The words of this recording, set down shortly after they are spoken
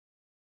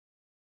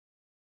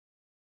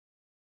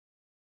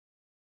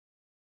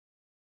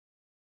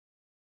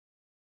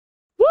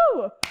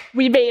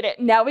We made it.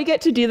 Now we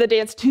get to do the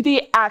dance to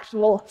the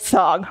actual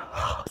song.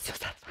 So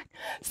satisfying.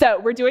 So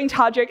we're doing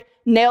Todrick,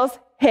 nails,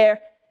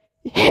 hair,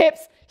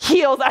 hips,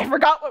 heels. I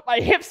forgot what my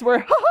hips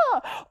were.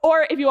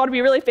 Or if you want to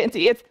be really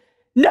fancy, it's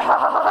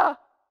nah.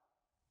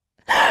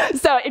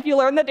 So if you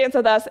learn the dance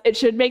with us, it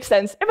should make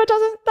sense. If it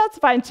doesn't, that's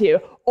fine too.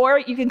 Or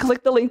you can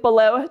click the link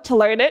below to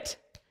learn it.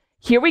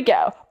 Here we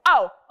go.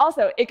 Oh,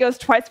 also, it goes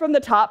twice from the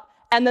top,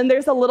 and then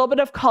there's a little bit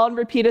of call and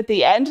repeat at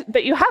the end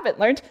that you haven't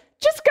learned.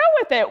 Just go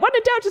with it. When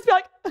in doubt, just be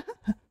like,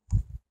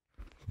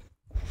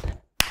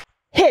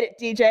 hit it,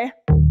 DJ.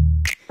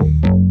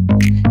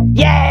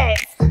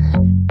 Yes.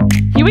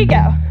 Here we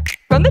go.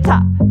 From the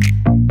top.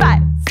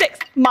 5, 6,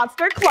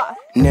 monster claw.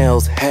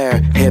 Nails,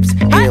 hair, hips,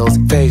 heels,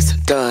 face,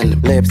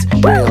 done, lips,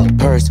 real,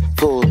 purse,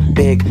 full,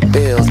 big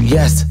bills.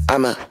 Yes,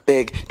 I'm a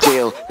big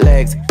deal.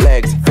 Legs,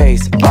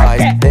 face,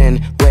 eyes,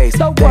 then waist,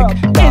 thick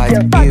thighs.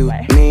 You,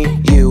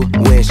 me, you,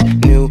 wish,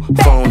 new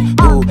phone,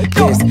 who,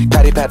 kiss,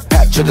 patty pat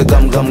pat, sugar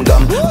gum gum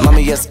gum.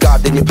 Mommy, yes,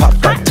 God, then you pop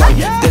that tongue.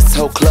 This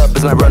whole club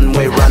is my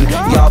runway run.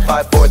 Y'all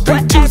 5, 4, 3,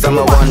 2s, I'm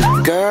a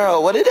 1.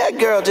 Girl, what did that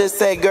girl just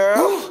say,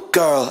 girl?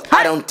 Girl,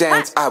 I don't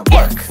dance, I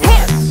work.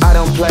 I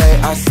don't play,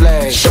 I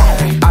slay.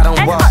 I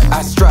don't walk,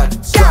 I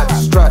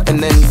strut, and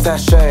then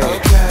sashay.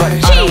 But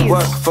I don't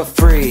work for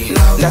free.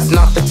 That's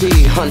not the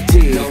tea,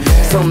 hunty.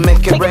 So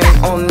make it rain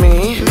on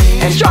me,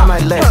 and I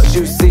might let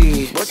you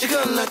see. What you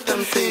gonna let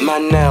them see? My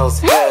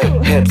nails,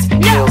 hair, hips,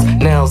 heels,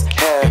 nails,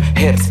 hair,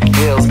 hips,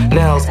 heels,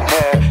 nails,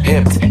 hair,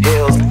 hips,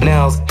 heels,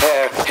 nails,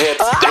 hair,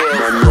 hips, heels.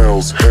 My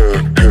nails, hair,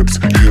 hips,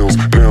 heels,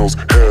 nails,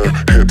 hair,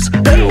 hips,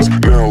 heels,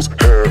 nails,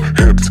 hair,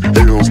 hips,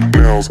 heels,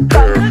 nails,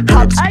 hair,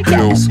 hips,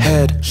 heels.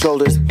 Head,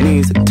 shoulders,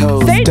 knees,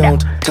 toes.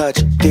 Don't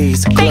touch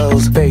these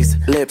clothes. Face,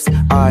 lips,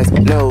 eyes,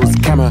 nose.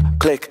 Camera,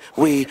 click,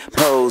 we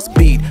pose.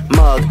 Beat,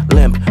 mug,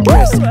 limp,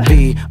 wrist.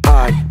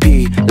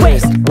 VIP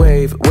list.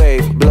 Wave,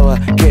 blow a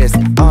kiss.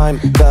 I'm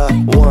the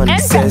one,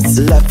 sis.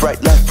 Left,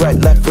 right,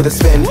 left with a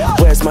spin.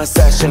 Where's my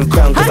session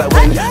crown? Cause I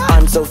win.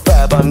 I'm so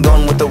fab, I'm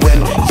gone with the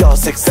wind. Y'all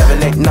 6,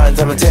 7, 8, 9,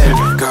 7,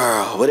 10.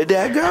 Girl, what did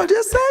that girl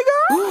just say,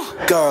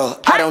 girl? Girl,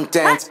 I don't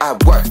dance, I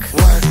work.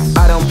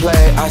 I don't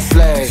play, I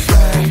slay.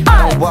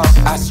 I don't walk,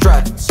 I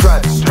strut,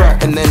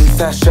 and then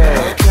sashay.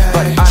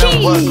 But I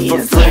don't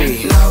work for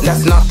free.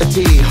 That's not the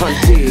tea,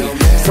 hunty.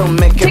 So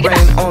make it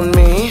rain on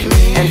me,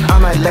 and I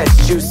might let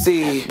you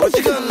see. What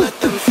you gonna let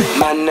them see?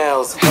 My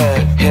nails,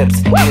 hair, hips,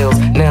 heels,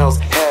 nails,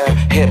 hair,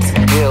 hips,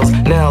 heels,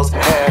 nails,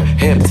 hair,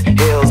 hips,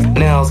 heels,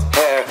 nails,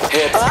 hair, hips,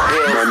 heels.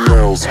 My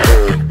nails,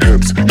 hair,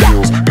 hips,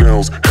 heels,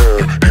 nails,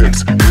 hair,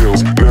 hips,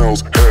 heels,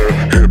 nails, hair,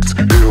 hips,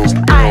 heels,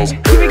 nails,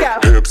 hair,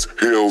 hips,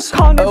 heels.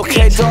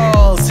 Okay,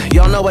 dolls,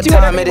 y'all know what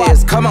time it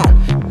is. Come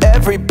on.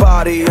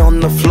 Everybody on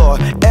the floor,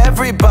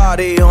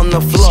 everybody on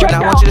the floor.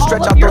 Now I want you to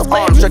stretch out those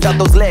arms, stretch out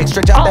those legs,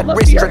 stretch out that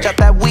wrist, stretch out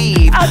that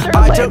weave.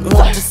 I don't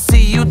want to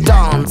see you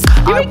dance,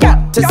 I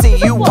want to see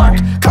you work.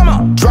 Come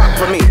on, drop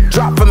for me,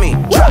 drop for me,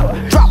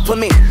 drop for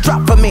me,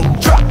 drop for me,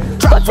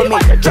 drop for me,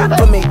 drop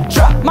for me,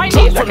 drop for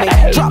me,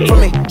 drop for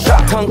me,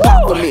 drop tongue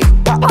pop for me,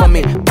 pop for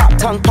me, pop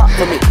tongue pop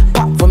for me,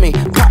 pop for me,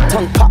 pop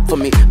tongue pop for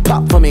me,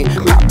 pop for me,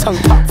 pop tongue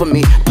pop for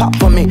me, pop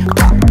for me,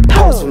 pop.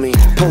 Pose for me,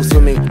 pose for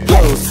me,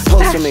 pose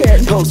for me,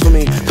 pose for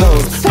me,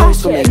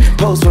 pose for me,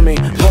 pose for me,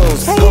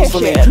 pose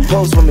for me,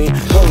 pose for me,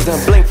 pose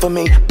and blink for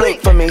me,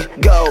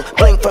 go,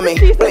 blink for me,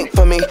 go, blink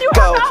for me,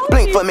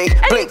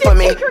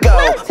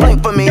 go,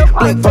 blink for me,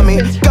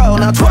 go.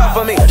 Now twirl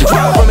for me,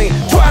 twirl for me,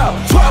 twirl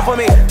for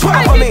me,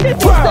 twirl for me,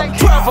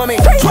 twirl for me,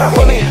 twirl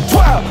for me,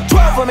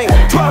 twirl for me,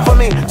 twirl for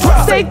me,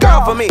 twirl. Say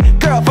girl for me, say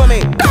girl for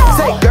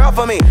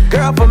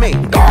me,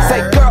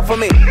 say girl for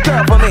me,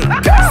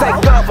 say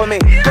girl for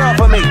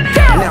me,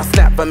 Now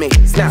snap for me,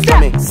 snap for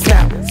me,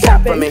 snap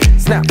for me,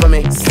 snap for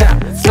me, snap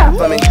for me,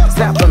 snap for me,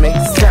 snap for me,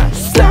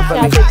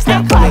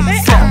 snap for me,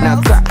 snap.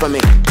 Now clap for me,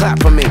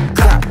 clap for me,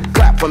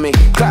 clap for me,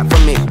 clap for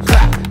me,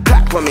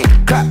 clap for me,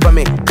 clap for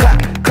me,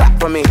 clap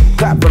for me,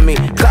 clap for me,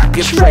 clap.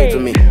 You trade for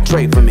me,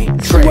 trade for me,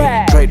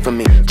 trade for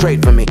me,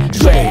 trade for me,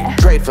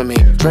 trade for me,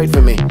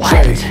 trade for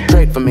me,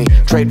 trade for me,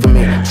 trade for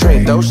me,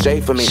 trade those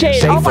shade for me,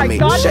 shade for me,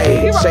 shade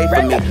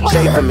for me,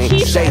 shade for me,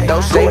 shade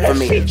those shade for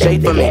me,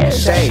 shade for me,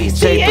 shade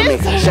for me,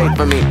 shade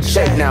for me,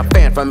 shade. Now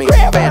fan for me,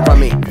 fan for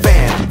me,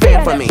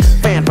 fan for me,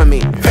 fan for me,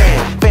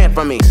 fan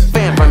for me,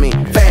 fan for me,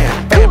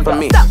 fan for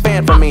me,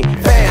 fan for me,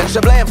 fan.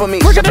 Shablam for me,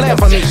 shablam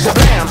for me,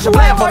 shablam,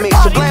 shablam for me,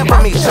 shablam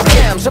for me,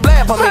 shablam,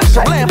 shablam for me,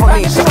 shablam for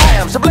me,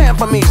 shablam, shablam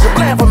for me,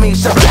 shablam for me,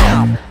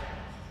 shablam.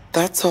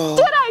 That's all.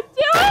 Did I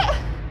do it?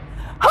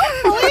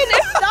 Hopefully, and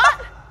if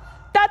not,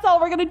 that's all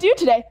we're gonna do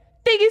today.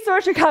 Thank you so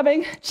much for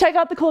coming. Check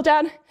out the cool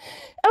down.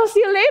 I'll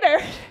see you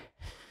later.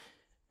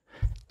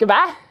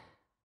 Goodbye.